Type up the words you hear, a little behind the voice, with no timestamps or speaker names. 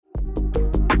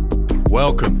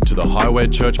Welcome to the Highway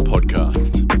Church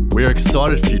podcast. We are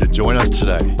excited for you to join us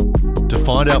today. To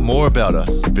find out more about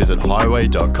us, visit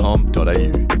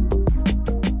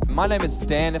highway.com.au. My name is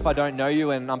Dan, if I don't know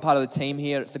you, and I'm part of the team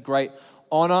here. It's a great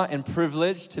honor and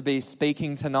privilege to be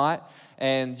speaking tonight.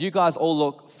 And you guys all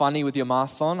look funny with your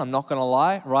masks on, I'm not going to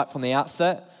lie, right from the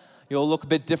outset. You all look a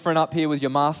bit different up here with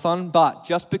your masks on, but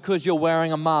just because you're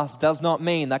wearing a mask does not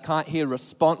mean I can't hear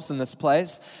response in this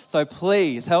place. So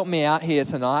please help me out here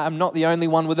tonight. I'm not the only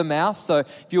one with a mouth, so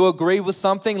if you agree with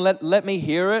something, let me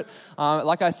hear it.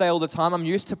 Like I say all the time, I'm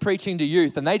used to preaching to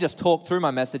youth, and they just talk through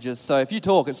my messages. So if you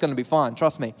talk, it's going to be fine.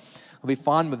 Trust me, I'll be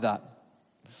fine with that.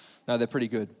 No, they're pretty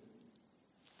good.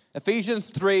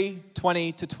 Ephesians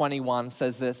 3:20-21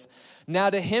 says this. Now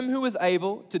to him who is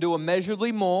able to do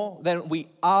immeasurably more than we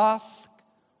ask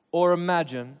or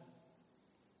imagine,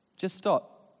 just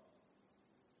stop.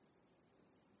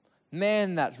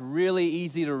 Man, that's really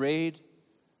easy to read,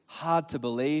 hard to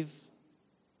believe,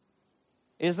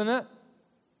 isn't it?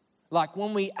 Like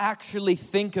when we actually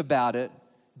think about it,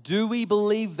 do we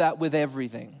believe that with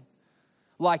everything?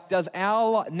 Like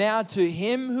now to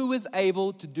him who is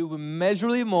able to do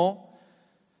immeasurably more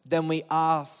than we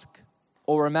ask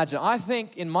or imagine. I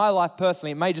think in my life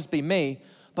personally, it may just be me,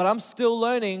 but I'm still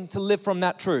learning to live from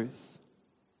that truth.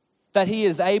 That he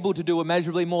is able to do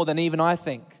immeasurably more than even I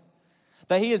think.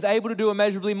 That he is able to do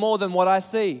immeasurably more than what I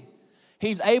see.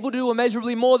 He's able to do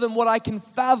immeasurably more than what I can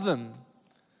fathom.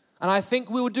 And I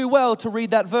think we would do well to read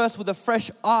that verse with a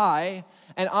fresh eye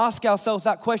and ask ourselves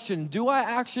that question. Do I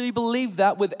actually believe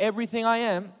that with everything I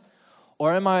am?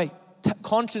 Or am I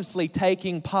consciously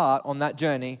taking part on that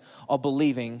journey of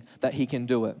believing that he can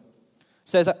do it? It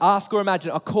says, ask or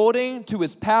imagine, according to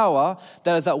his power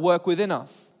that is at work within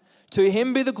us. To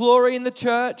him be the glory in the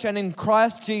church and in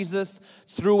Christ Jesus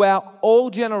throughout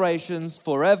all generations,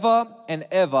 forever and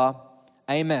ever.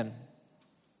 Amen.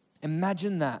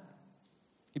 Imagine that.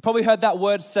 You probably heard that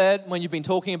word said when you've been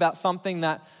talking about something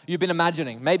that you've been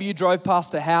imagining. Maybe you drove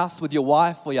past a house with your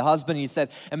wife or your husband and you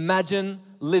said, imagine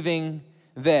living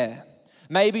there.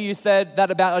 Maybe you said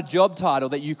that about a job title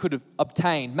that you could have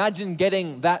obtained. Imagine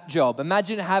getting that job.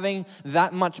 Imagine having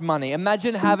that much money.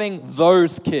 Imagine having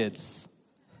those kids.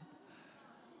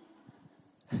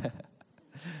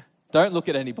 Don't look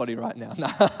at anybody right now.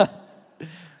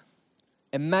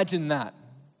 Imagine that.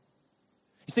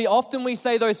 You see, often we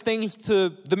say those things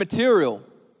to the material,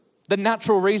 the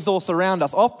natural resource around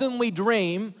us. Often we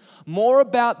dream more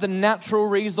about the natural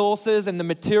resources and the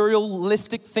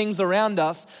materialistic things around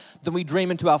us than we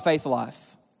dream into our faith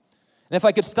life. And if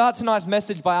I could start tonight's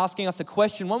message by asking us a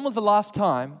question, when was the last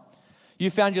time you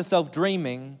found yourself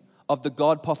dreaming of the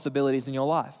God possibilities in your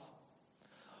life?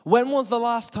 When was the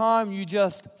last time you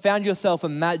just found yourself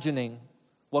imagining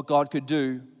what God could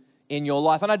do in your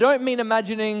life? And I don't mean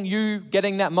imagining you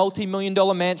getting that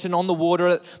multi-million-dollar mansion on the water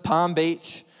at Palm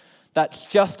Beach that's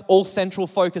just all central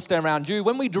focused around you.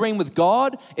 When we dream with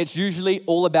God, it's usually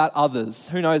all about others.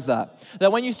 Who knows that?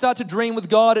 That when you start to dream with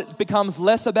God, it becomes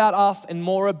less about us and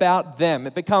more about them.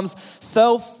 It becomes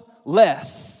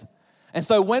selfless. And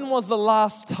so when was the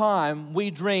last time we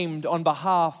dreamed on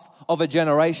behalf of a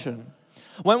generation?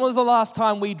 When was the last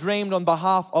time we dreamed on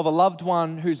behalf of a loved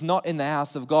one who's not in the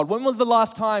house of God? When was the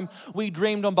last time we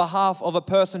dreamed on behalf of a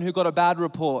person who got a bad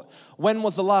report? When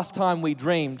was the last time we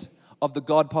dreamed of the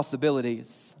God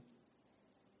possibilities?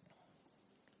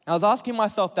 I was asking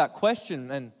myself that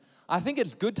question, and I think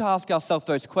it's good to ask ourselves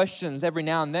those questions every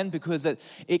now and then because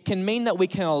it can mean that we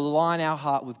can align our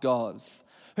heart with God's.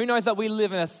 Who knows that we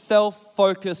live in a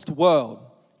self-focused world?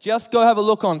 Just go have a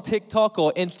look on TikTok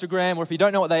or Instagram, or if you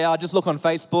don't know what they are, just look on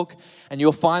Facebook and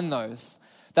you'll find those.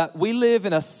 That we live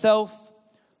in a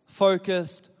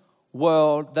self-focused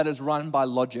world that is run by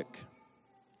logic.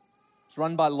 It's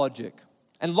run by logic.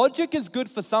 And logic is good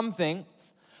for some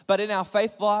things, but in our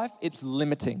faith life, it's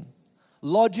limiting.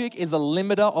 Logic is a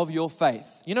limiter of your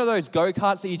faith. You know those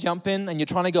go-karts that you jump in and you're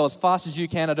trying to go as fast as you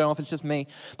can? I don't know if it's just me,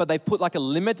 but they've put like a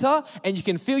limiter and you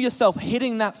can feel yourself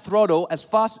hitting that throttle as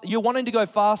fast. You're wanting to go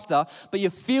faster, but you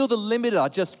feel the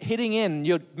limiter just hitting in.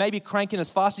 You're maybe cranking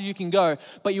as fast as you can go,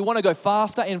 but you want to go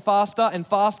faster and faster and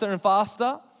faster and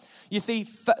faster. You see,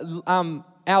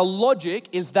 our logic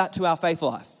is that to our faith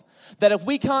life. That if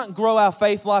we can't grow our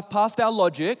faith life past our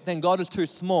logic, then God is too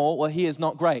small or he is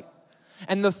not great.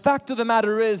 And the fact of the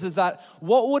matter is that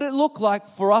what would it look like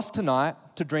for us tonight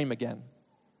to dream again?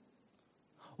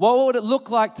 What would it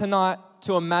look like tonight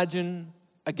to imagine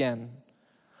again?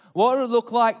 What would it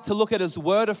look like to look at his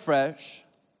word afresh,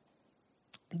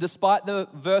 despite the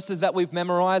verses that we've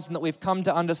memorized and that we've come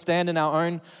to understand in our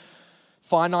own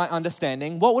finite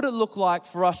understanding? What would it look like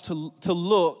for us to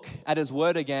look at his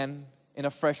word again in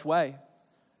a fresh way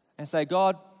and say,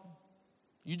 God,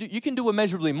 you can do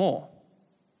immeasurably more.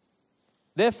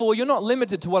 Therefore, you're not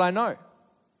limited to what I know.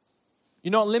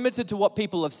 You're not limited to what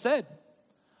people have said.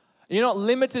 You're not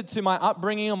limited to my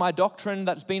upbringing or my doctrine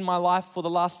that's been my life for the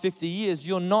last 50 years.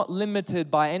 You're not limited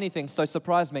by anything. So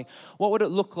surprise me. What would it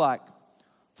look like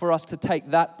for us to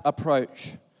take that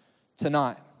approach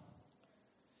tonight?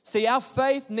 See, our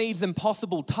faith needs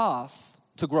impossible tasks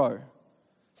to grow.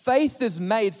 Faith is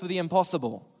made for the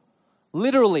impossible.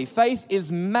 Literally, faith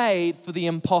is made for the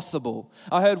impossible.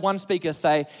 I heard one speaker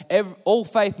say, all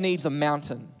faith needs a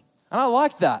mountain. And I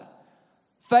like that.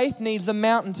 Faith needs a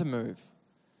mountain to move.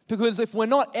 Because if we're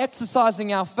not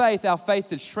exercising our faith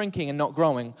is shrinking and not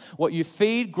growing. What you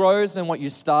feed grows and what you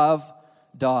starve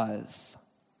dies.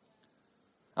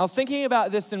 I was thinking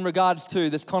about this in regards to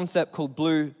this concept called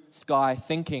blue sky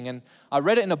thinking. And I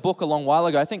read it in a book a long while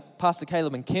ago. I think Pastor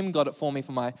Caleb and Kim got it for me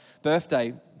for my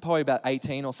birthday, probably about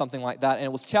 18 or something like that. And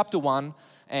it was chapter 1.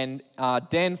 And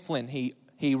Dan Flynn,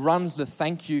 he runs the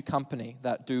Thank You company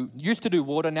that used to do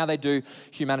water. Now they do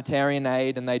humanitarian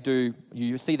aid, and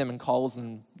you see them in Coles,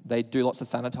 and they do lots of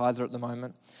sanitizer at the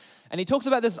moment. And he talks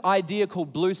about this idea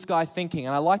called blue sky thinking.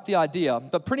 And I like the idea,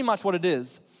 but pretty much what it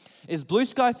is blue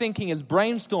sky thinking is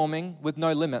brainstorming with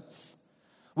no limits.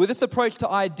 With this approach to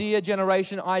idea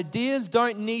generation, ideas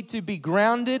don't need to be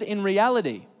grounded in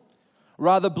reality.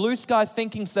 Rather, blue sky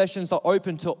thinking sessions are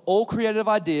open to all creative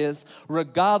ideas,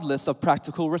 regardless of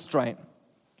practical restraint.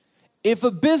 If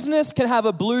a business can have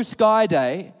a blue sky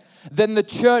day, then the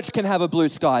church can have a blue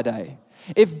sky day.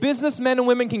 If businessmen and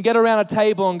women can get around a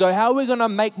table and go, how are we going to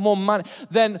make more money?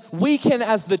 Then we can,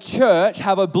 as the church,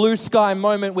 have a blue sky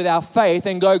moment with our faith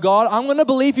and go, God, I'm going to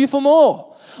believe you for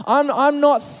more. I'm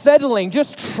not settling.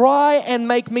 Just try and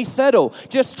make me settle.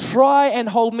 Just try and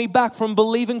hold me back from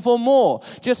believing for more.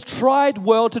 Just try,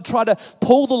 world, to try to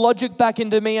pull the logic back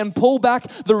into me and pull back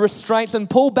the restraints and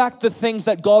pull back the things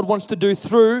that God wants to do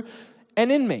through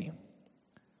and in me.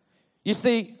 You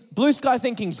see, blue sky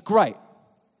thinking's great.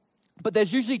 But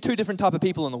there's usually two different type of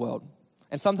people in the world.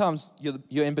 And sometimes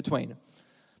you're in between.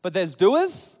 But there's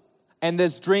doers and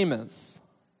there's dreamers.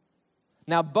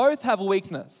 Now, both have a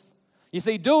weakness. You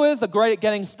see, doers are great at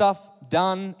getting stuff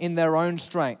done in their own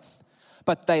strength.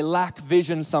 But they lack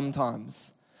vision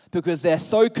sometimes. Because they're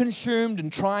so consumed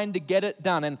in trying to get it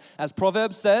done. And as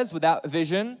Proverbs says, without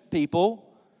vision, people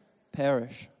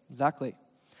perish. Exactly.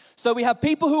 So we have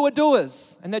people who are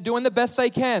doers, and they're doing the best they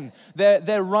can.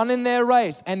 They're running their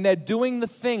race, and they're doing the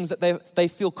things that they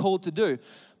feel called to do,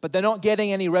 but they're not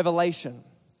getting any revelation.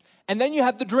 And then you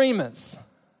have the dreamers.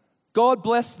 God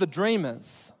bless the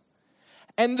dreamers.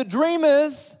 And the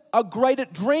dreamers are great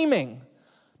at dreaming,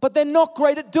 but they're not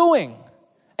great at doing.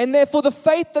 And therefore the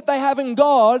faith that they have in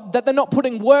God, that they're not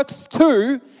putting works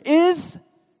to, is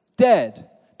dead.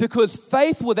 Because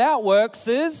faith without works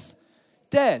is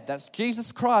dead. That's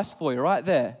Jesus Christ for you right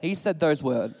there. He said those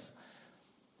words.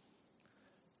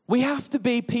 We have to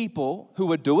be people who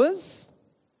are doers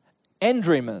and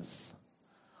dreamers.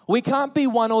 We can't be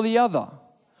one or the other.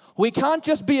 We can't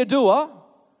just be a doer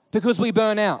because we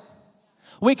burn out.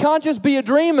 We can't just be a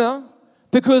dreamer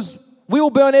because we will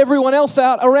burn everyone else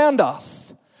out around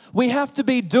us. We have to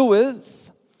be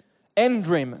doers and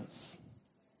dreamers.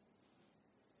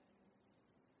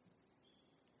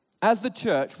 As the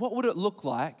church, what would it look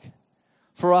like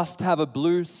for us to have a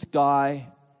blue sky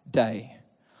day?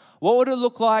 What would it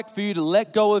look like for you to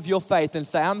let go of your faith and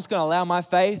say, I'm just going to allow my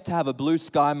faith to have a blue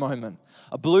sky moment?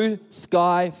 A blue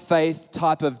sky faith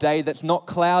type of day that's not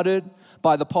clouded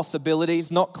by the possibilities,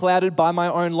 not clouded by my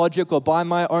own logic or by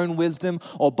my own wisdom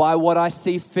or by what I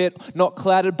see fit, not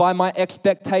clouded by my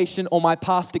expectation or my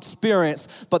past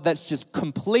experience, but that's just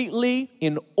completely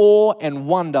in awe and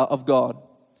wonder of God.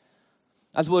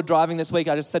 As we were driving this week,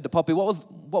 I just said to Poppy, what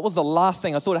was the last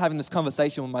thing? I was sort of having this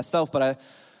conversation with myself, but I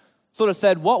sort of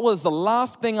said, what was the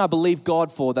last thing I believed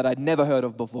God for that I'd never heard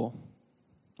of before?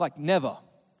 Like never.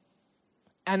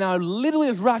 And I literally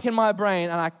was racking my brain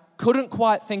and I couldn't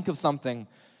quite think of something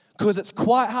because it's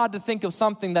quite hard to think of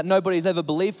something that nobody's ever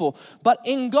believed for. But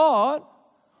in God,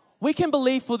 we can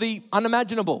believe for the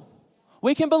unimaginable.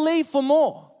 We can believe for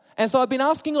more. And so I've been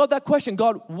asking God that question,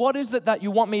 God, what is it that you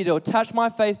want me to attach my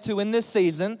faith to in this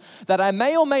season that I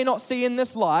may or may not see in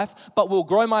this life, but will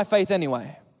grow my faith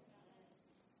anyway?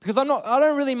 Because I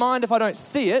don't really mind if I don't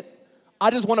see it.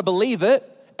 I just want to believe it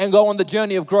and go on the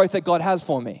journey of growth that God has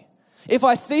for me. If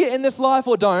I see it in this life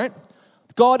or don't,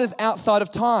 God is outside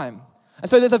of time. And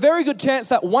so there's a very good chance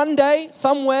that one day,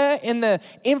 somewhere in the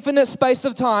infinite space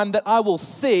of time, that I will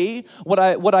see what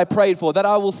I prayed for, that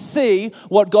I will see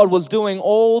what God was doing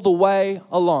all the way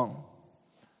along.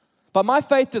 But my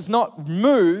faith does not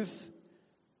move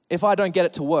if I don't get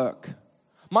it to work.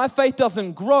 My faith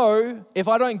doesn't grow if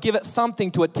I don't give it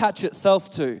something to attach itself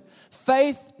to.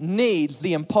 Faith needs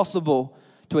the impossible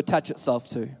to attach itself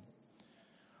to.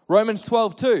 Romans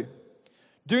 12:2.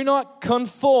 Do not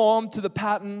conform to the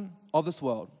pattern of this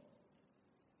world.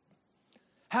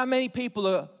 How many people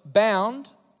are bound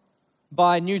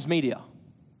by news media?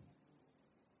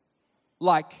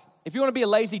 Like, if you want to be a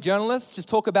lazy journalist, just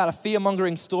talk about a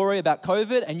fear-mongering story about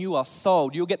COVID and you are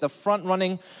sold. You'll get the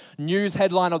front-running news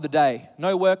headline of the day.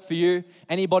 No work for you.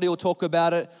 Anybody will talk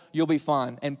about it. You'll be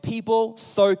fine. And people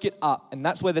soak it up. And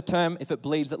that's where the term, if it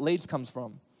bleeds, it leads, comes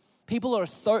from.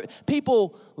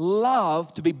 People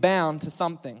love to be bound to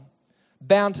something.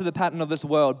 Bound to the pattern of this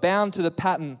world. Bound to the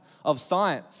pattern of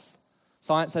science.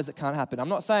 Science says it can't happen. I'm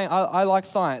not saying I like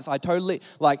science. I totally,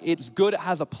 it's good, it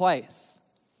has a place.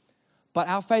 But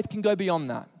our faith can go beyond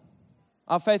that.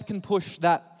 Our faith can push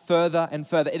that further and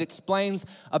further. It explains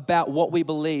about what we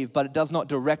believe, but it does not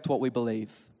direct what we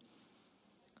believe.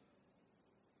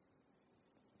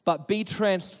 But be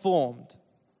transformed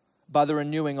by the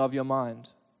renewing of your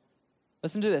mind.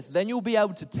 Listen to this. Then you'll be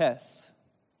able to test.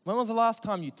 When was the last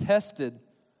time you tested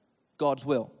God's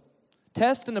will?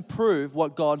 Test and approve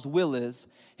what God's will is,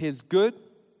 His good,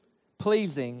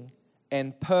 pleasing,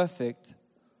 and perfect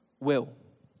will.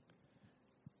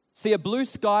 See, a blue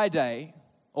sky day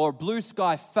or a blue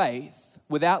sky faith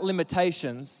without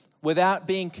limitations, without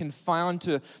being confined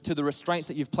to the restraints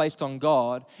that you've placed on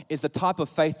God, is a type of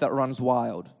faith that runs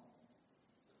wild.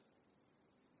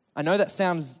 I know it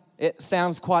sounds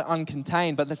quite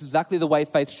uncontained, but that's exactly the way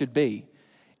faith should be.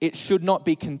 It should not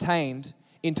be contained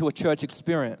into a church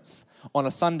experience on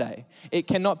a Sunday. It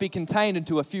cannot be contained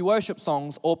into a few worship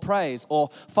songs or praise or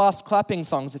fast clapping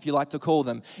songs, if you like to call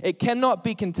them. It cannot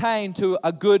be contained to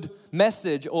a good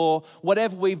message or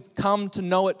whatever we've come to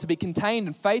know it to be contained.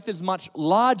 And faith is much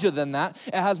larger than that.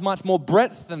 It has much more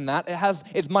breadth than that.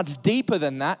 It's much deeper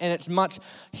than that, and it's much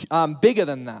bigger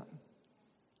than that.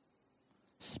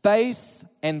 Space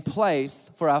and place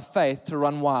for our faith to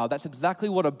run wild. That's exactly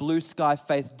what a blue sky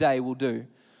faith day will do.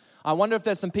 I wonder if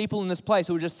there's some people in this place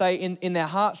who will just say in their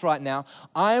hearts right now,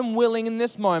 I am willing in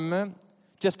this moment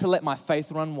just to let my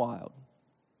faith run wild.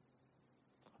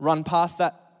 Run past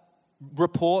that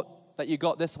report that you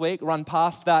got this week. Run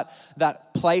past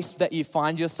that place that you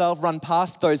find yourself. Run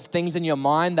past those things in your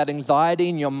mind, that anxiety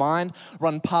in your mind.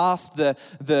 Run past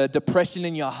the depression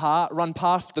in your heart. Run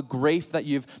past the grief that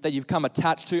you've come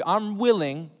attached to. I'm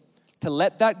willing to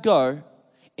let that go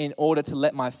in order to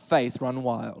let my faith run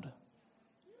wild.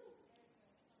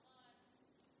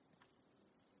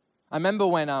 I remember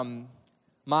when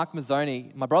Mark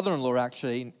Mazzoni, my brother-in-law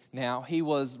actually now, he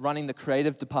was running the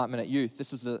creative department at youth.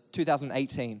 This was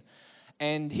 2018.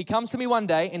 And he comes to me one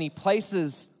day and he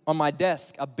places on my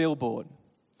desk a billboard.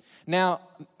 Now,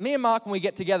 me and Mark, when we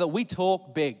get together, we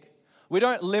talk big. We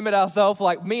don't limit ourselves.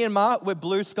 Like me and Mark, we're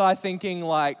blue sky thinking,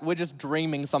 like we're just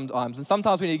dreaming sometimes. And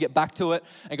sometimes we need to get back to it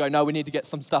and go, no, we need to get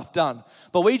some stuff done.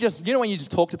 But we just, when you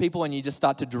just talk to people and you just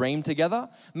start to dream together,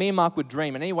 me and Mark would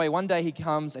dream. And anyway, one day he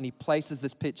comes and he places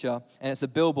this picture and it's a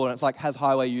billboard and it's like has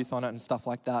Highway Youth on it and stuff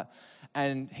like that.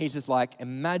 And he's just like,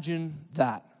 imagine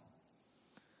that.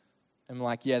 And I'm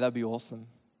like, yeah, that'd be awesome.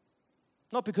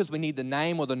 Not because we need the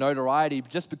name or the notoriety, but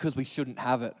just because we shouldn't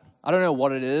have it. I don't know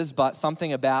what it is, but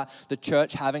something about the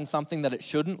church having something that it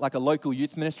shouldn't, like a local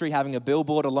youth ministry having a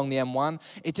billboard along the M1,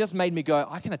 it just made me go,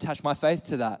 I can attach my faith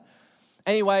to that.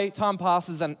 Anyway, time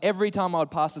passes, and every time I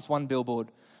would pass this one billboard,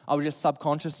 I would just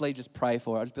subconsciously just pray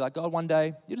for it. I'd just be like, God, one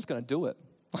day, you're just going to do it.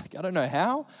 Like, I don't know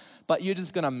how, but you're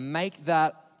just going to make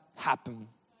that happen.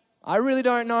 I really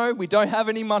don't know. We don't have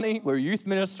any money. We're a youth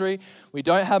ministry. We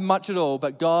don't have much at all.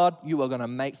 But God, you are going to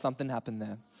make something happen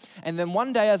there. And then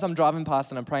one day as I'm driving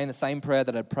past and I'm praying the same prayer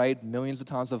that I'd prayed millions of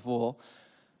times before,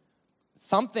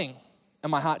 something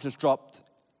in my heart just dropped.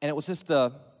 And it was just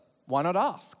why not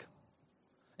ask?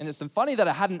 And it's funny that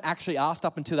I hadn't actually asked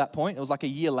up until that point. It was like a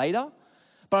year later.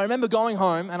 But I remember going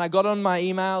home and I got on my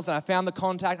emails and I found the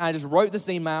contact and I just wrote this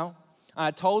email. And I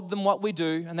told them what we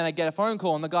do. And then I get a phone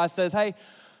call and the guy says, hey,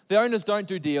 the owners don't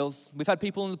do deals. We've had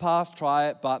people in the past try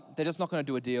it, but they're just not going to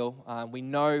do a deal. We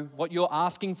know what you're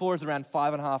asking for is around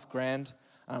 $5,500. And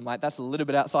I'm like, that's a little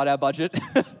bit outside our budget,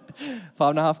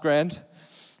 $5,500.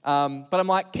 But I'm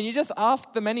like, can you just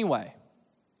ask them anyway?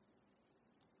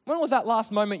 When was that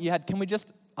last moment you had? Can we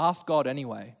just ask God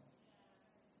anyway?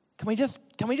 Can we just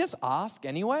ask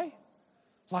anyway?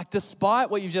 Like, despite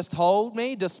what you've just told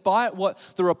me, despite what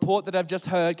the report that I've just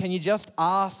heard, can you just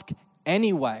ask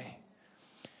anyway?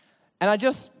 And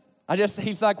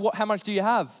he's like, how much do you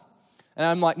have? And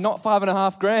I'm like, not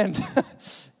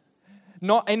 $5,500.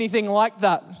 Not anything like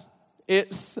that.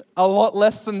 It's a lot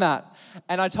less than that.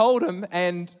 And I told him,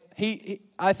 and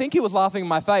I think he was laughing in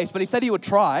my face, but he said he would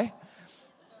try.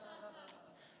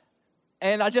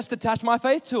 And I just attached my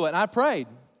faith to it, and I prayed.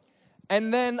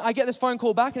 And then I get this phone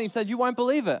call back, and he said, "You won't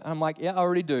believe it." And I'm like, "Yeah, I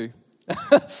already do."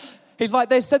 He's like,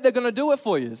 "They said they're going to do it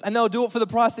for you, and they'll do it for the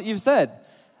price that you've said."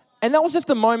 And that was just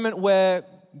a moment where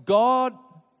God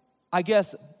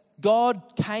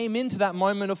came into that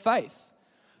moment of faith.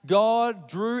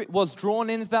 God was drawn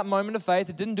into that moment of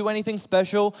faith. It didn't do anything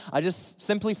special. I just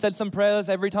simply said some prayers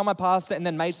every time I passed it and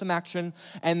then made some action,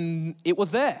 and it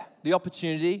was there. The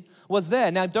opportunity was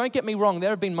there. Now, don't get me wrong. There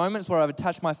have been moments where I've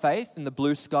attached my faith, in the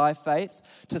blue sky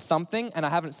faith, to something, and I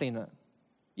haven't seen it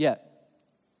yet.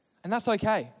 And that's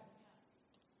okay.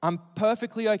 I'm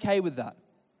perfectly okay with that.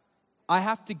 I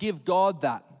have to give God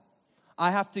that.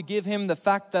 I have to give him the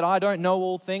fact that I don't know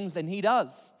all things, and he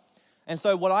does. And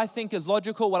so what I think is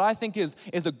logical, what I think is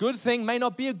a good thing may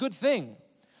not be a good thing.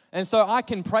 And so I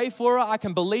can pray for it, I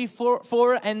can believe for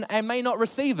it, and may not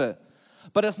receive it.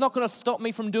 But it's not going to stop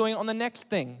me from doing it on the next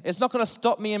thing. It's not going to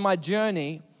stop me in my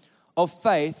journey of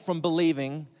faith from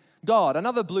believing God.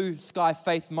 Another blue sky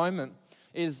faith moment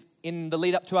is in the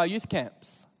lead up to our youth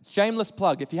camps. Shameless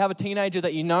plug. If you have a teenager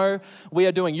that you know, we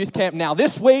are doing youth camp now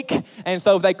this week. And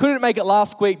so if they couldn't make it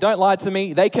last week, don't lie to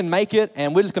me. They can make it,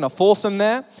 and we're just going to force them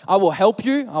there. I will help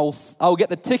you. I will get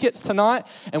the tickets tonight,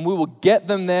 and we will get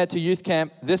them there to youth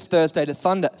camp this Thursday to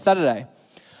Saturday.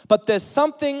 But there's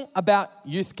something about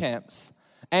youth camps.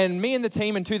 And me and the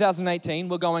team in 2018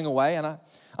 were going away, and I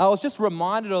was just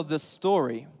reminded of this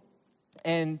story.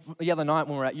 And the other night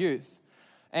when we were at youth,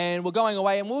 and we're going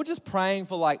away, and we were just praying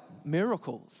for like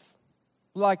miracles.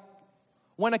 Like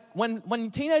when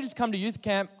teenagers come to youth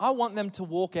camp, I want them to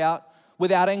walk out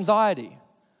without anxiety.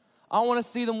 I want to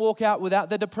see them walk out without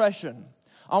their depression.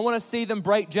 I want to see them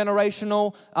break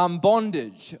generational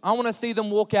bondage. I want to see them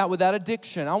walk out without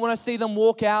addiction. I want to see them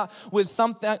walk out with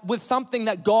something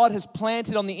that God has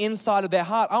planted on the inside of their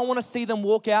heart. I want to see them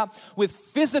walk out with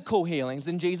physical healings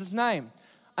in Jesus' name.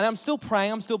 And I'm still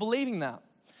praying, I'm still believing that.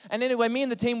 And anyway, me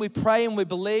and the team, we pray and we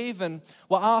believe, and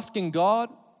we're asking God.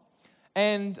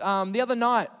 And the other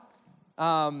night,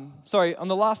 on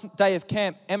the last day of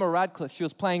camp, Emma Radcliffe, she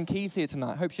was playing keys here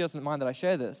tonight. Hope she doesn't mind that I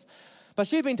share this. But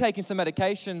she'd been taking some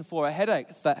medication for her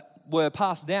headaches that were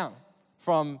passed down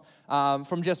from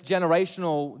just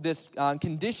generational, this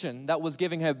condition that was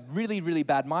giving her really, really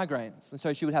bad migraines. And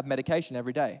so she would have medication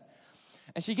every day.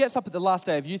 And she gets up at the last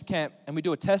day of youth camp, and we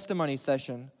do a testimony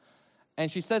session. And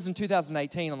she says in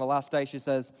 2018, on the last day, she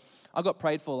says, "I got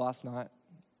prayed for last night,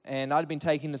 and I'd been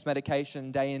taking this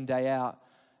medication day in, day out,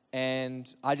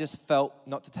 and I just felt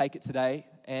not to take it today,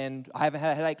 and I haven't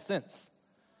had a headache since."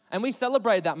 And we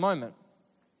celebrated that moment.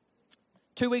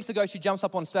 2 weeks ago, she jumps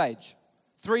up on stage,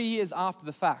 3 years after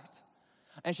the fact,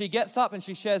 and she gets up and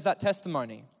she shares that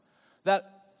testimony,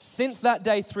 that since that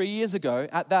day 3 years ago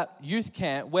at that youth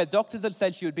camp where doctors had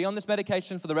said she would be on this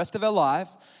medication for the rest of her life,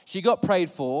 she got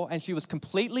prayed for and she was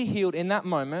completely healed in that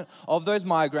moment of those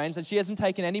migraines, and she hasn't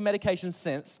taken any medication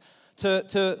since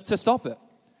to stop it.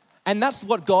 And that's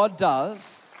what God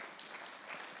does.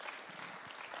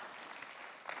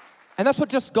 And that's what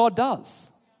just God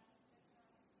does.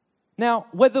 Now,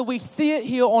 whether we see it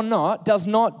here or not does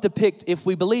not depict if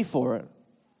we believe for it.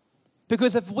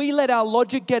 Because if we let our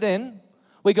logic get in,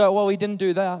 we go, "Well, we didn't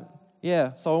do that.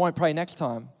 Yeah, so I won't pray next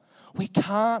time." We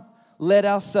can't let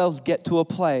ourselves get to a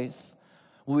place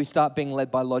where we start being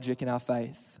led by logic in our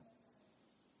faith.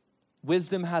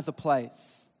 Wisdom has a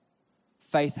place.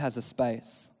 Faith has a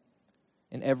space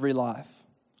in every life.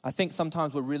 I think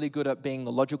sometimes we're really good at being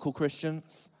the logical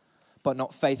Christians, but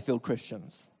not faith-filled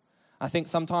Christians. I think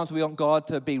sometimes we want God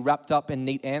to be wrapped up in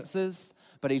neat answers,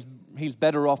 but he's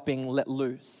better off being let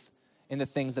loose in the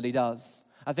things that he does.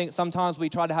 I think sometimes we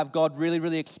try to have God really,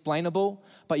 really explainable,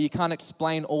 but you can't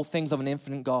explain all things of an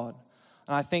infinite God.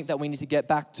 And I think that we need to get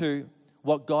back to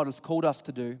what God has called us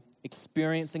to do,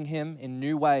 experiencing him in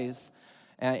new ways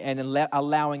and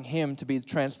allowing him to be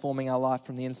transforming our life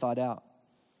from the inside out.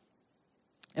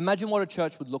 Imagine what a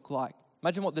church would look like.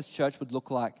 Imagine what this church would look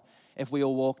like if we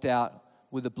all walked out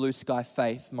with a blue sky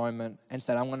faith moment and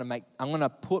said, I'm going to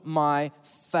put my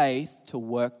faith to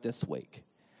work this week.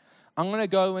 I'm going to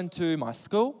go into my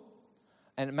school,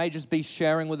 and it may just be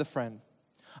sharing with a friend.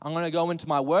 I'm going to go into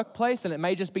my workplace, and it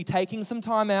may just be taking some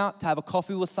time out to have a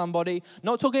coffee with somebody,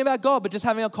 not talking about God, but just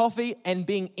having a coffee and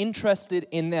being interested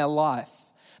in their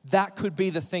life. That could be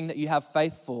the thing that you have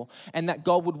faith for, and that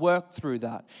God would work through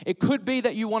that. It could be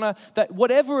that that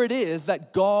whatever it is,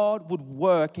 that God would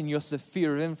work in your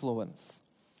sphere of influence.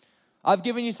 I've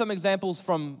given you some examples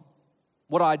from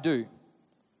what I do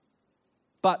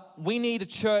But we need a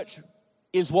church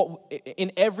is what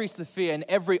in every sphere, in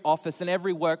every office, in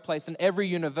every workplace, in every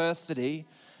university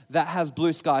that has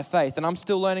blue sky faith. And I'm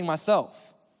still learning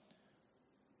myself.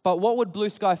 But what would blue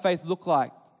sky faith look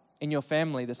like in your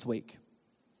family this week?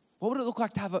 What would it look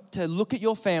like to look at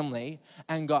your family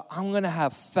and go, I'm going to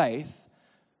have faith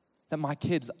that my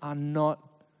kids are not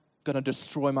going to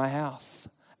destroy my house,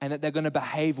 and that they're going to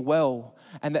behave well,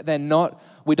 and that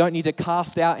we don't need to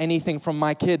cast out anything from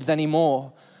my kids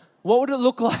anymore. What would it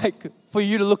look like for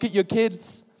you to look at your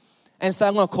kids and say,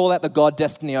 I'm going to call out the God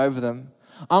destiny over them?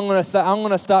 I'm going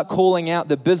to start calling out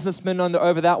the businessman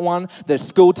over that one, the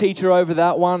school teacher over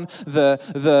that one,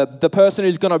 the person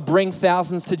who's going to bring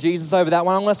thousands to Jesus over that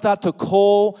one. I'm going to start to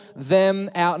call them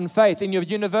out in faith. In your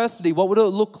university, what would it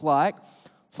look like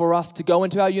for us to go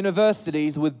into our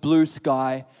universities with blue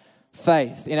sky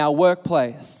faith? In our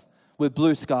workplace, with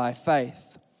blue sky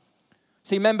faith.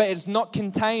 See, remember, it's not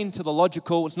contained to the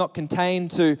logical. It's not contained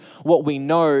to what we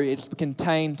know. It's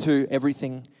contained to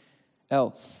everything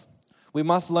else. We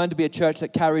must learn to be a church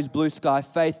that carries blue sky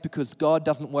faith, because God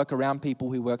doesn't work around people,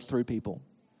 He works through people.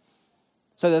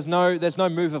 So there's no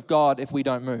move of God if we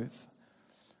don't move.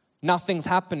 Nothing's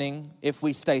happening if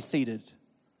we stay seated.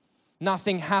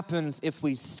 Nothing happens if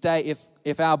we stay,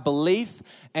 if our belief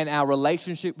and our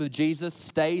relationship with Jesus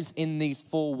stays in these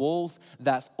four walls.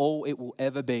 That's all it will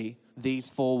ever be, these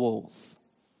four walls.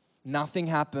 Nothing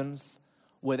happens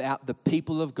without the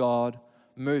people of God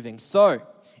moving. So,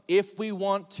 if we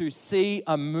want to see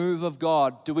a move of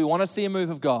God, do we want to see a move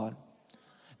of God?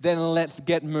 Then let's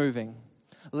get moving.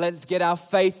 Let's get our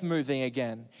faith moving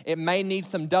again. It may need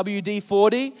some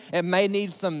WD-40. It may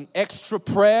need some extra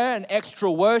prayer and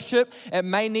extra worship. It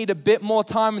may need a bit more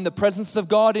time in the presence of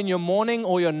God in your morning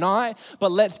or your night.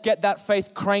 But let's get that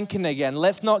faith cranking again.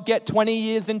 Let's not get 20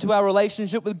 years into our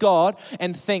relationship with God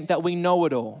and think that we know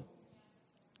it all.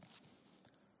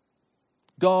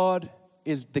 God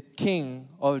is the King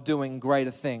of doing greater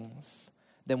things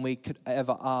than we could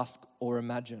ever ask or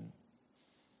imagine.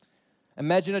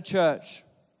 Imagine a church.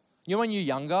 You know when you're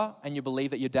younger and you believe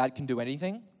that your dad can do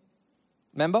anything?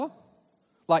 Remember?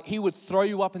 Like he would throw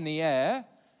you up in the air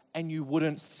and you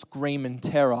wouldn't scream in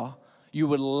terror. You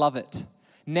would love it.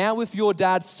 Now if your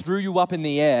dad threw you up in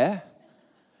the air,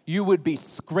 you would be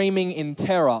screaming in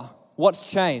terror. What's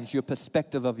changed? Your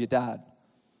perspective of your dad.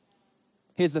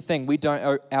 Here's the thing, we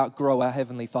don't outgrow our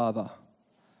Heavenly Father.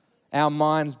 Our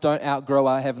minds don't outgrow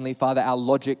our Heavenly Father. Our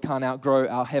logic can't outgrow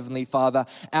our Heavenly Father.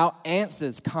 Our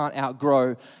answers can't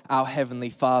outgrow our Heavenly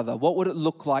Father. What would it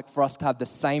look like for us to have the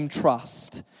same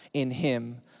trust in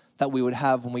Him that we would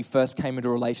have when we first came into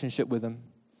a relationship with Him?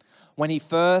 When we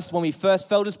first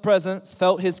felt His presence,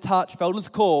 felt His touch, felt His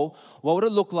call, what would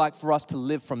it look like for us to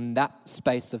live from that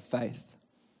space of faith?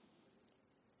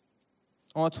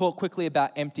 I want to talk quickly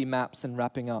about empty maps and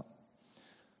wrapping up.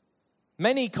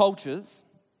 Many cultures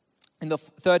in the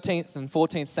 13th and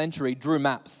 14th century drew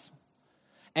maps.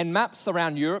 And maps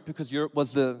around Europe, because Europe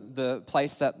was the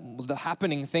place that was the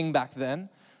happening thing back then,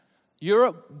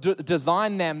 Europe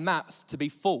designed their maps to be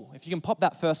full. If you can pop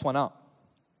that first one up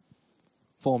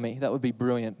for me, that would be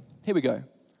brilliant. Here we go.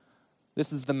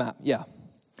 This is the map, yeah.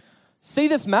 See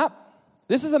this map?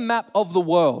 This is a map of the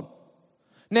world.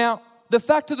 Now, the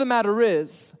fact of the matter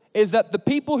is that the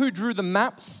people who drew the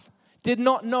maps did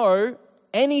not know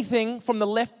anything from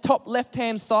the top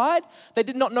left-hand side. They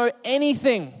did not know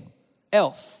anything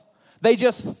else. They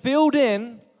just filled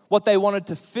in what they wanted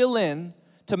to fill in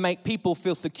to make people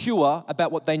feel secure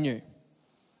about what they knew.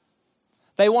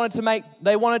 They wanted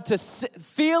to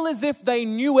feel as if they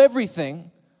knew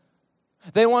everything.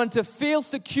 They wanted to feel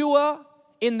secure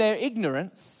in their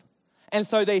ignorance, and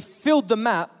so they filled the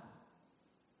map.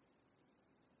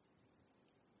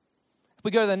 We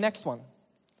go to the next one.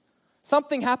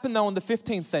 Something happened though in the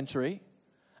 15th century,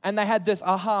 and they had this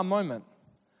aha moment.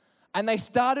 And they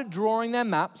started drawing their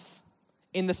maps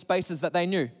in the spaces that they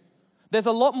knew. There's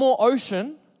a lot more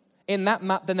ocean in that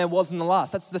map than there was in the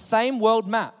last. That's the same world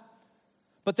map,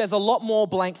 but there's a lot more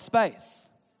blank space.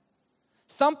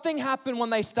 Something happened when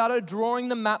they started drawing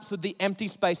the maps with the empty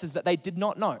spaces that they did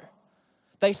not know.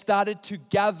 They started to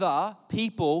gather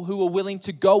people who were willing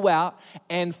to go out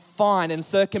and find and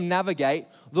circumnavigate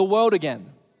the world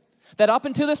again. That up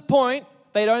until this point,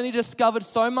 they'd only discovered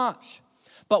so much.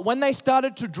 But when they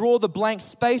started to draw the blank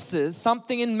spaces,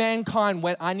 something in mankind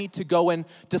went, I need to go and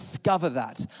discover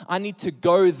that. I need to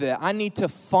go there. I need to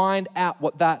find out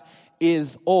what that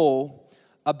is all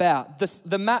about.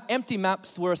 The empty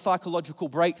maps were a psychological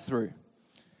breakthrough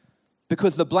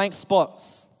because the blank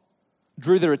spots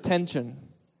drew their attention.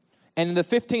 And in the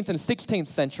 15th and 16th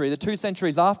century, the 2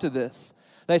 centuries after this,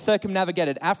 They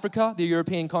circumnavigated Africa, the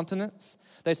European continents.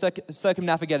 They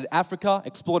circumnavigated Africa,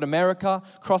 explored America,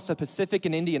 crossed the Pacific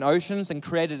and Indian Oceans, and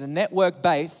created a network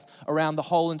base around the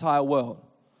whole entire world.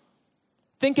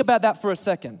 Think about that for a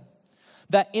second.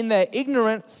 That in their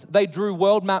ignorance, they drew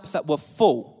world maps that were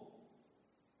full.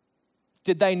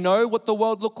 Did they know what the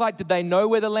world looked like? Did they know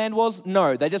where the land was?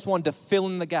 No, they just wanted to fill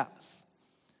in the gaps.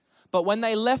 But when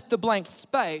they left the blank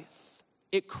space,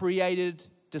 it created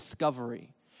discovery.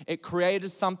 It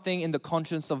created something in the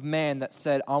conscience of man that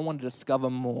said, I want to discover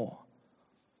more.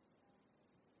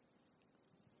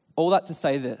 All that to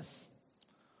say this.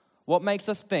 What makes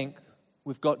us think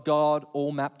we've got God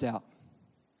all mapped out?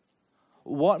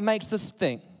 What makes us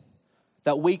think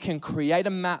that we can create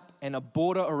a map and a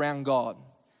border around God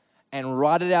and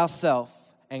write it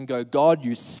ourselves and go, God,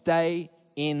 you stay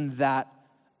in that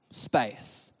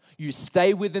space. You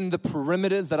stay within the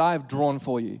perimeters that I have drawn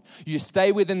for you. You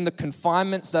stay within the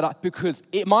confinements because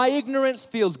my ignorance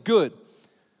feels good.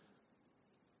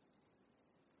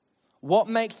 What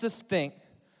makes us think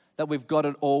that we've got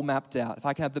it all mapped out? If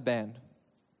I can have the band.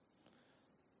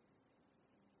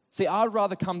 See, I'd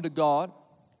rather come to God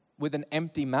with an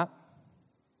empty map.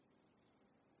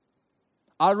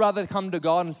 I'd rather come to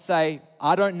God and say,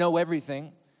 I don't know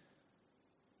everything.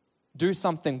 Do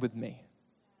something with me.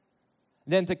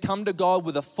 Than to come to God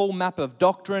with a full map of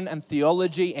doctrine and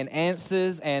theology and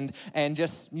answers and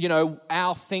just,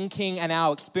 our thinking and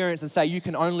our experience and say, you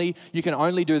can only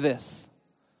do this.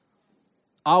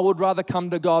 I would rather come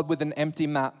to God with an empty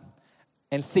map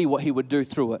and see what He would do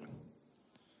through it.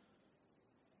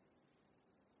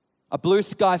 A blue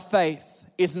sky faith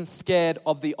isn't scared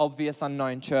of the obvious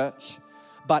unknown, church,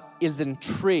 but is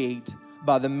intrigued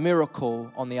by the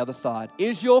miracle on the other side.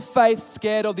 Is your faith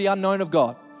scared of the unknown of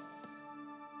God?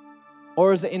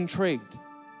 Or is it intrigued?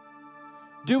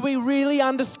 Do we really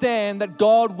understand that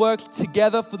God works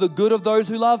together for the good of those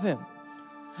who love Him?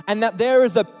 And that there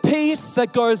is a peace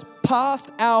that goes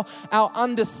past our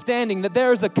understanding, that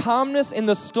there is a calmness in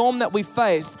the storm that we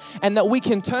face, and that we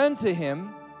can turn to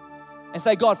Him and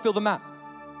say, God, fill the map.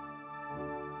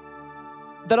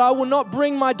 That I will not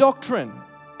bring my doctrine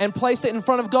and place it in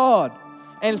front of God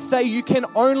and say, you can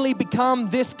only become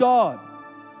this God.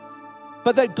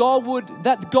 But that God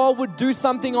would do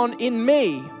something in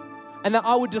me, and that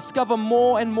I would discover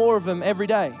more and more of Him every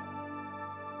day.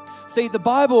 See, the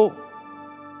Bible,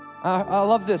 I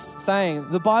love this saying,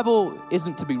 the Bible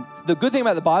isn't to be, the good thing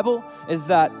about the Bible is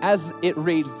that as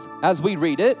we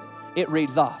read it, it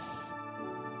reads us.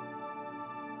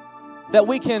 That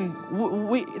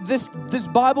this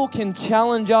Bible can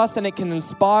challenge us and it can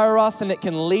inspire us and it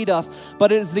can lead us,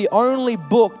 but it is the only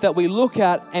book that we look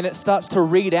at and it starts to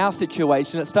read our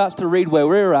situation. It starts to read where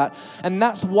we're at, and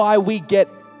that's why we get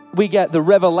the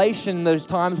revelation those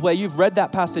times where you've read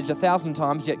that passage 1,000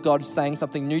 times, yet God's saying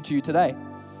something new to you today.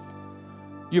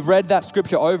 You've read that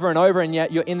scripture over and over, and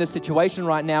yet you're in this situation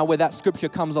right now where that scripture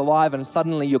comes alive, and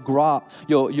suddenly you're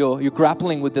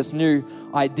grappling with this new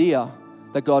idea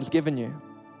that God's given you.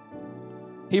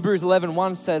 Hebrews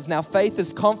 11:1 says, now faith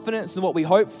is confidence in what we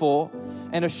hope for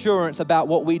and assurance about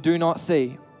what we do not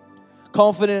see.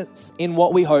 Confidence in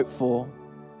what we hope for,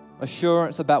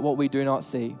 assurance about what we do not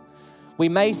see. We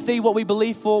may see what we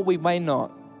believe for, we may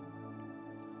not.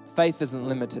 Faith isn't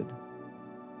limited.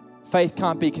 Faith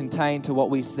can't be contained to what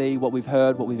we see, what we've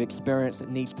heard, what we've experienced. It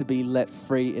needs to be let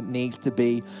free. It needs to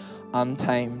be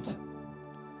untamed.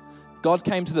 God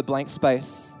came to the blank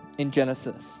space in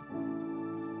Genesis.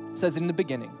 It says in the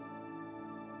beginning.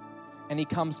 And He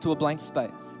comes to a blank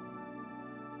space,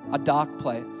 a dark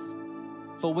place.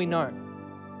 That's all we know.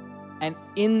 And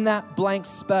in that blank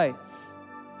space,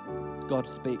 God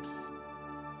speaks.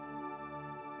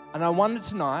 And I wonder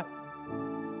tonight,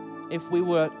 if we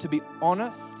were to be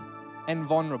honest and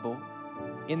vulnerable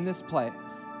in this place,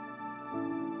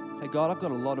 say, God, I've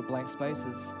got a lot of blank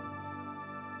spaces.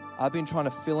 I've been trying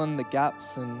to fill in the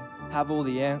gaps and have all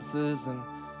the answers and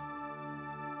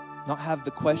not have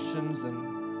the questions,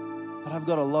 but I've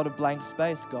got a lot of blank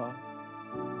space, God.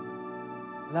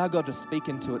 Allow God to speak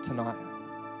into it tonight.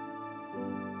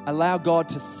 Allow God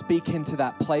to speak into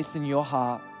that place in your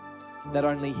heart that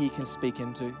only He can speak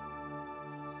into.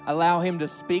 Allow Him to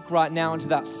speak right now into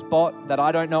that spot that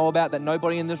I don't know about, that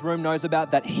nobody in this room knows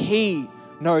about, that He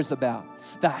knows about,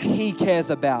 that He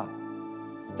cares about,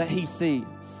 that He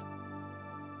sees.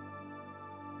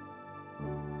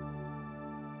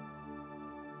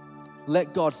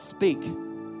 Let God speak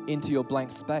into your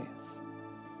blank space.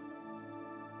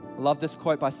 I love this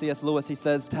quote by C.S. Lewis. He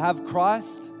says, to have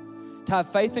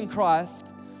faith in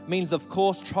Christ means, of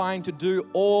course, trying to do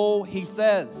all He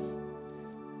says.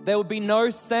 There would be no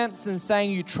sense in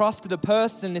saying you trusted a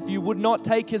person if you would not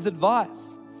take his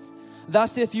advice.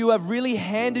 Thus, if you have really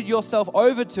handed yourself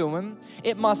over to him,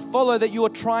 it must follow that you are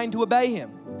trying to obey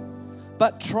him,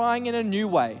 but trying in a new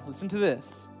way. Listen to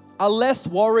this. A less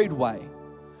worried way.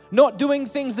 Not doing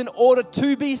things in order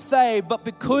to be saved, but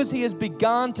because he has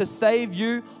begun to save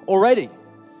you already.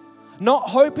 Not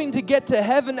hoping to get to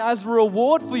heaven as a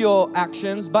reward for your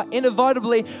actions, but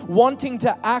inevitably wanting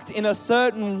to act in a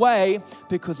certain way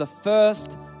because a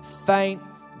first faint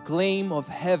gleam of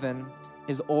heaven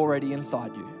is already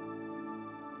inside you.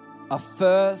 A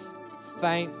first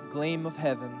faint gleam of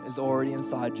heaven is already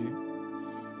inside you.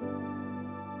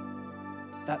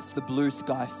 That's the blue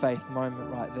sky faith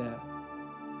moment right there.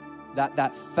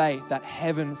 That faith, that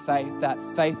heaven faith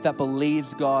that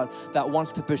believes God, that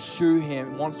wants to pursue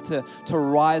him, wants to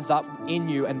rise up in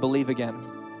you and believe again.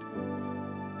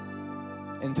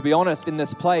 And to be honest, in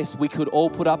this place, we could all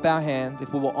put up our hand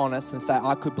if we were honest and say,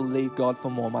 I could believe God for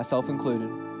more, myself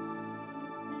included.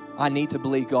 I need to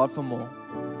believe God for more.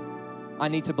 I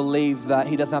need to believe that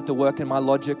he doesn't have to work in my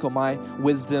logic or my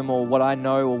wisdom or what I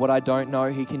know or what I don't know.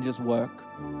 He can just work.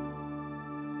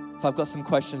 So I've got some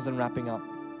questions in wrapping up.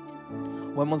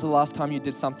 When was the last time you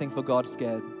did something for God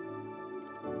scared?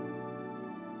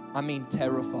 I mean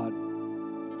terrified.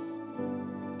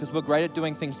 Because we're great at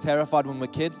doing things terrified when we're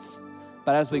kids,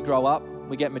 but as we grow up,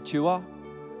 we get mature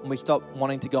and we stop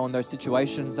wanting to go in those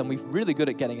situations and we're really good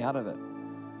at getting out of it.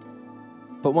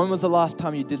 But when was the last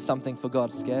time you did something for God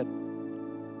scared?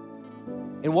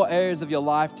 In what areas of your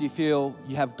life do you feel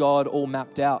you have God all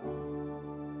mapped out?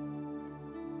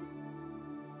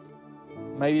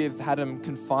 Maybe you've had him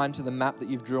confined to the map that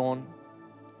you've drawn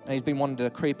and he's been wanting to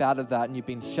creep out of that and you've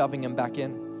been shoving him back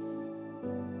in.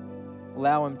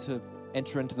 Allow him to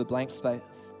enter into the blank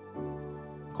space.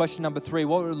 Question number 3,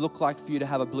 what would it look like for you to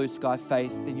have a blue sky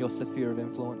faith in your sphere of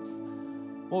influence?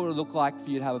 What would it look like for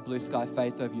you to have a blue sky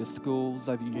faith over your schools,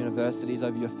 over your universities,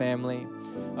 over your family,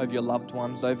 over your loved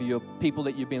ones, over your people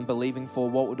that you've been believing for?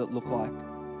 What would it look like?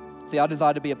 See, I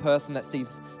desire to be a person that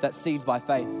sees by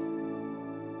faith.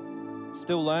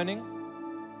 Still learning,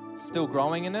 still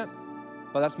growing in it,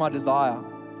 but that's my desire,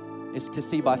 is to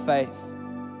see by faith,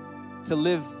 to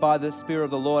live by the Spirit of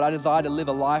the Lord. I desire to live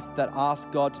a life that asks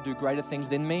God to do greater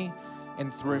things in me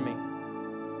and through me.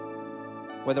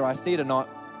 Whether I see it or not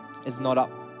is not up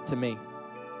to me,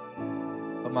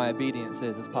 but my obedience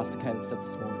is, as Pastor Caleb said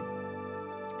this morning.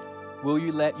 Will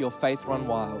you let your faith run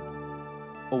wild,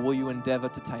 or will you endeavor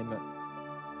to tame it?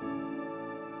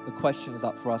 The question is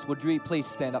up for us. Would you please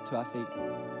stand up to our feet?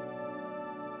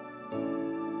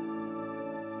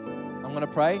 I'm going to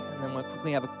pray and then we'll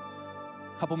quickly have a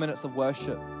couple minutes of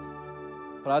worship.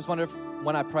 But I just wonder if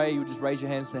when I pray, you would just raise your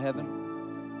hands to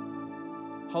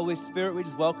heaven. Holy Spirit, we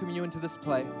just welcome you into this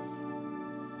place.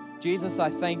 Jesus, I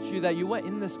thank you that you were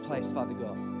in this place, Father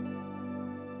God.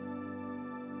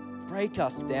 Break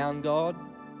us down, God.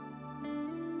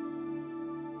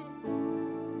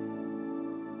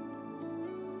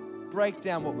 Break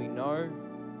down what we know.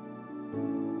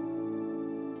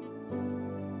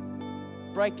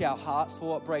 Break our hearts for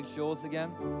what breaks yours again.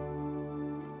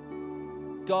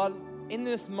 God, in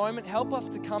this moment, help us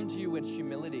to come to you in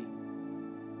humility.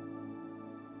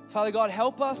 Father God,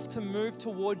 help us to move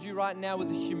toward you right now with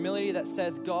a humility that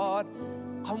says, God,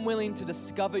 I'm willing to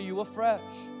discover you afresh.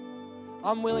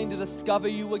 I'm willing to discover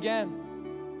you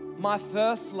again. My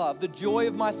first love, the joy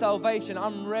of my salvation,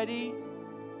 I'm ready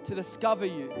to discover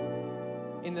you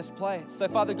in this place. So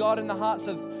Father God, in the hearts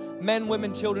of men,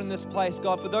 women, children in this place,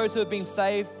 God, for those who have been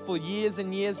saved for years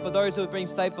and years, for those who have been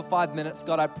saved for 5 minutes,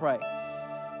 God, I pray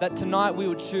that tonight we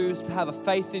would choose to have a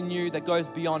faith in you that goes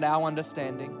beyond our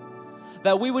understanding.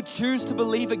 That we would choose to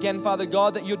believe again, Father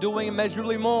God, that you're doing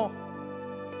immeasurably more.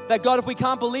 That God, if we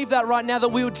can't believe that right now, that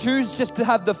we would choose just to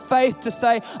have the faith to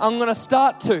say, I'm going to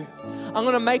start to. I'm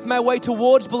going to make my way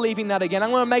towards believing that again. I'm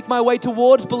going to make my way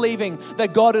towards believing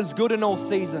that God is good in all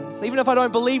seasons. Even if I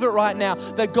don't believe it right now,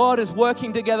 that God is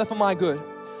working together for my good.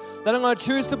 That I'm going to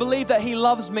choose to believe that He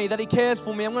loves me, that He cares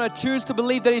for me. I'm going to choose to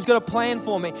believe that He's got a plan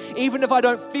for me. Even if I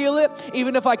don't feel it,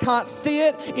 even if I can't see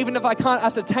it, even if I can't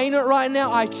ascertain it right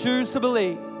now, I choose to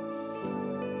believe.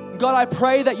 God, I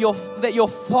pray that your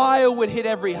fire would hit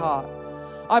every heart.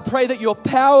 I pray that your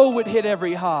power would hit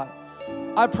every heart.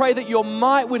 I pray that your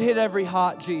might would hit every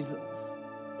heart, Jesus.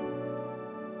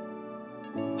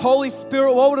 Holy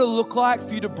Spirit, what would it look like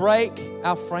for you to break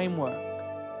our framework?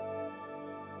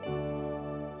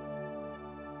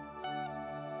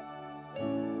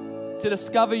 To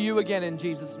discover you again in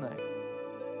Jesus' name.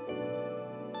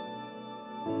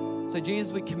 So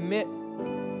Jesus, we commit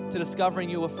to discovering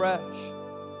you afresh.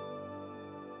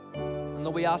 And And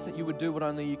Lord, we ask that you would do what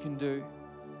only you can do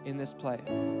in this place.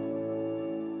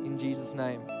 In Jesus'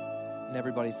 name. And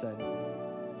everybody said,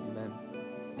 amen.